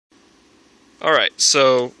Alright,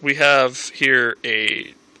 so we have here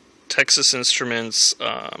a Texas Instruments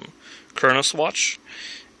chronos watch,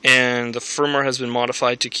 and the firmware has been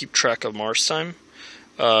modified to keep track of Mars time.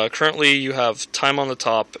 Currently you have time on the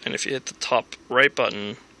top, and if you hit the top right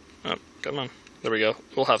button, oh, come on, there we go,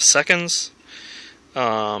 we'll have seconds.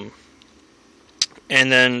 And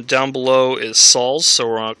then down below is sols, so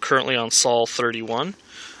we're currently on sol 31.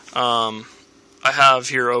 I have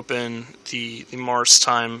here open the Mars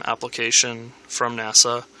time application from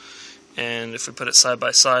NASA, and if we put it side by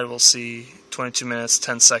side, we'll see 22 minutes,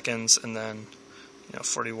 10 seconds, and then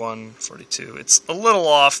 41, 42. It's a little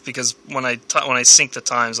off because when I sync the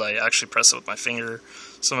times, I actually press it with my finger,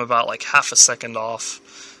 so I'm about like half a second off.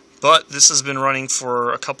 But this has been running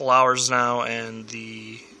for a couple hours now, and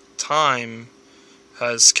the time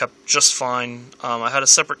has kept just fine. I had a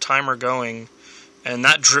separate timer going, and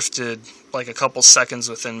that drifted like a couple seconds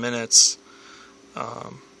within minutes.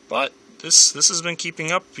 But this has been keeping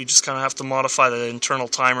up. You just kind of have to modify the internal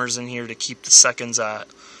timers in here to keep the seconds at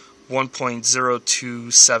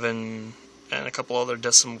 1.027 and a couple other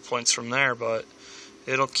decimal points from there, but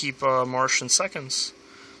it'll keep Martian seconds.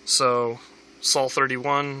 So sol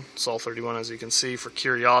 31 as you can see. For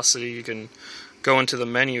curiosity, you can go into the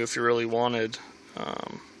menu if you really wanted.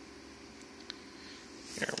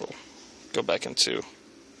 Here, we'll go back into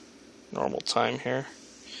normal time here,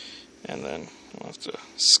 and then we'll have to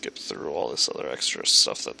skip through all this other extra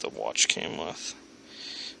stuff that the watch came with.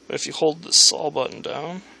 But if you hold the sol button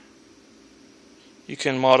down, you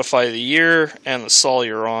can modify the year and the sol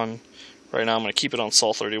you're on. Right now I'm going to keep it on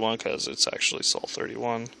sol 31 because it's actually sol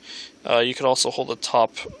 31. You could also hold the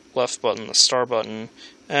top left button, the star button,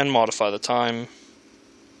 and modify the time.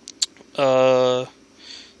 So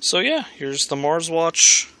yeah, here's the Mars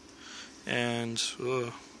watch, and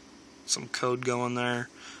some code going there.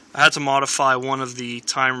 I had to modify one of the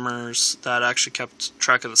timers that actually kept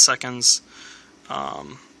track of the seconds. I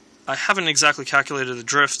haven't exactly calculated the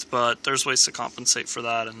drift, but there's ways to compensate for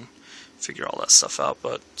that and figure all that stuff out.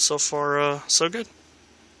 But so far, so good.